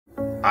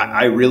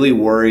I really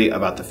worry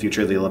about the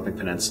future of the Olympic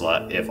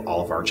Peninsula if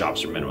all of our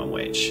jobs are minimum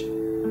wage.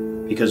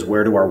 Because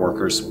where do our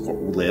workers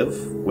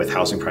live with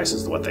housing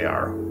prices what they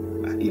are?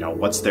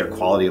 What's their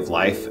quality of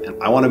life?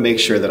 And I want to make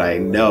sure that I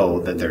know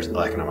that there's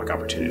economic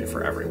opportunity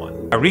for everyone.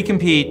 A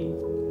Recompete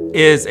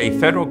is a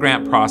federal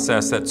grant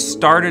process that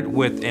started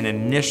with an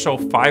initial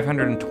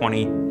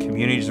 520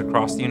 communities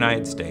across the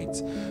United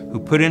States who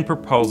put in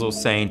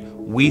proposals saying,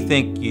 we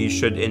think you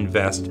should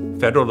invest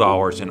federal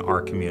dollars in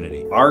our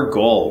community. Our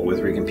goal with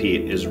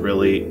Recompete is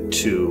really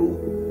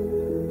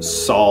to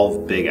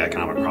solve big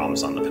economic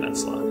problems on the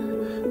peninsula.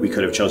 We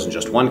could have chosen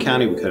just one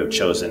county, we could have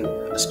chosen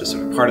a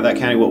specific part of that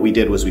county. What we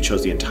did was we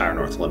chose the entire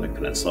North Olympic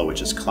Peninsula,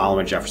 which is Clallam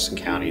and Jefferson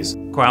counties.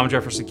 Clallam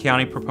Jefferson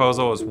County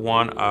proposal is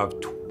one of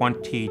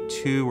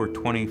 22 or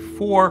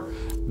 24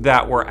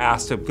 that were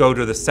asked to go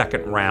to the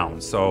second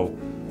round. So,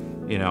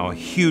 a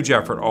huge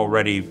effort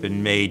already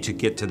been made to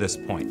get to this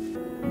point.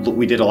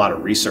 We did a lot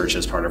of research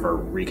as part of our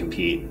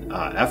Recompete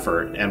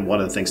effort, and one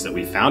of the things that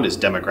we found is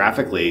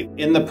demographically,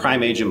 in the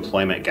prime age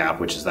employment gap,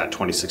 which is that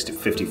 26 to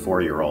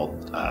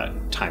 54-year-old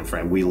time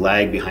frame, we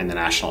lag behind the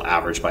national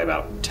average by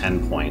about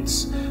 10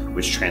 points,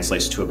 which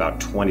translates to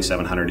about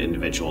 2,700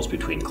 individuals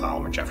between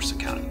Clallam and Jefferson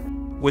County.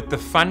 With the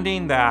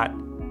funding that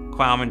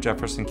Clallam and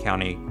Jefferson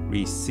County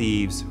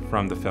receives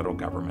from the federal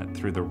government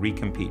through the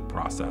Recompete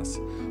process,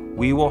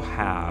 we will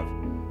have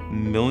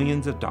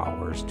millions of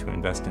dollars to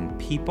invest in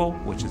people,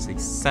 which is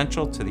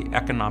essential to the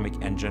economic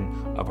engine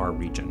of our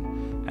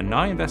region. And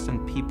not invest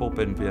in people,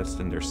 but invest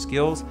in their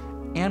skills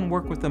and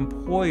work with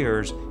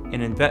employers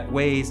in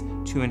ways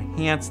to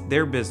enhance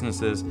their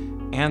businesses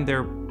and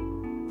their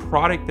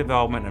product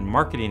development and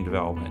marketing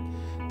development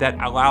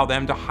that allow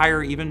them to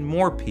hire even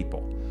more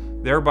people,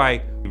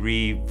 thereby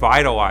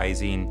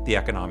revitalizing the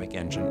economic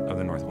engine of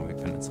the North Olympic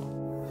Peninsula.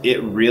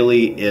 It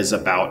really is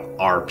about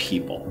our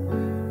people.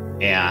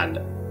 And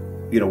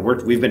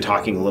we've been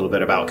talking a little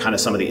bit about kind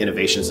of some of the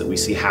innovations that we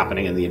see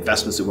happening and the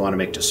investments that we want to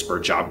make to spur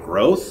job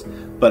growth.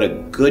 But a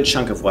good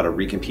chunk of what a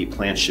Recompete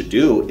plan should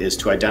do is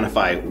to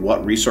identify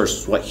what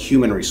resources, what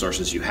human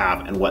resources you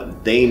have and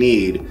what they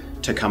need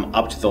to come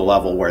up to the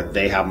level where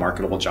they have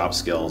marketable job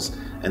skills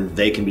and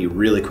they can be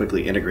really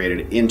quickly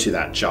integrated into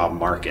that job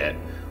market.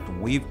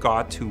 We've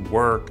got to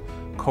work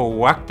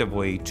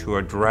collectively to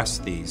address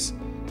these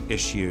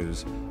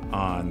issues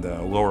on the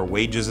lower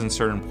wages in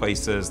certain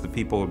places, the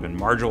people who have been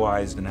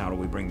marginalized and how do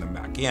we bring them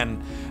back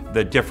in,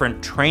 the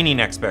different training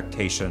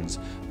expectations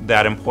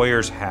that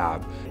employers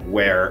have.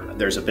 Where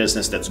there's a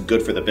business that's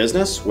good for the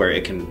business, where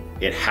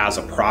it has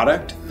a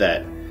product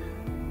that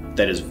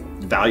is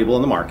valuable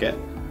in the market,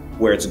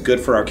 where it's good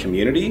for our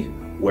community,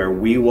 where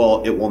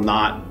it will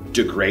not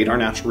degrade our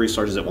natural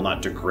resources, it will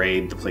not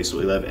degrade the place that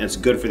we live, and it's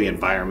good for the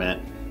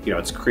environment.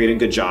 It's creating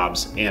good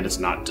jobs and it's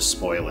not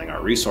despoiling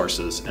our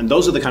resources. And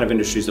those are the kind of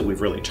industries that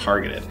we've really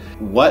targeted.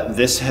 What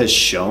this has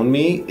shown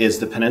me is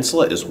the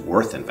peninsula is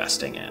worth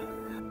investing in.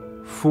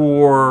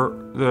 For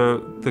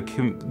the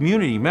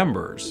community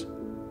members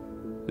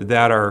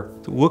that are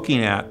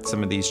looking at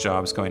some of these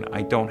jobs going,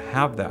 I don't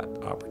have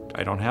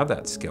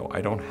that skill, I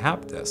don't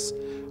have this,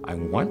 I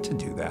want to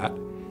do that.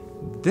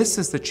 This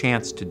is the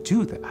chance to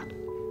do that.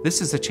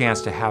 This is the chance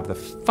to have the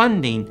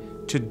funding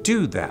to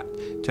do that,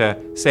 to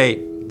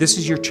say, this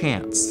is your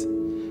chance.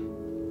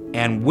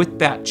 And with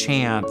that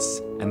chance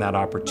and that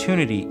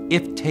opportunity,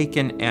 if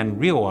taken and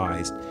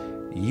realized,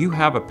 you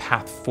have a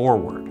path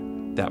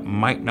forward that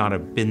might not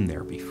have been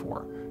there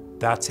before.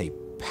 That's a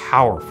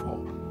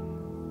powerful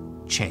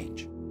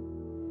change.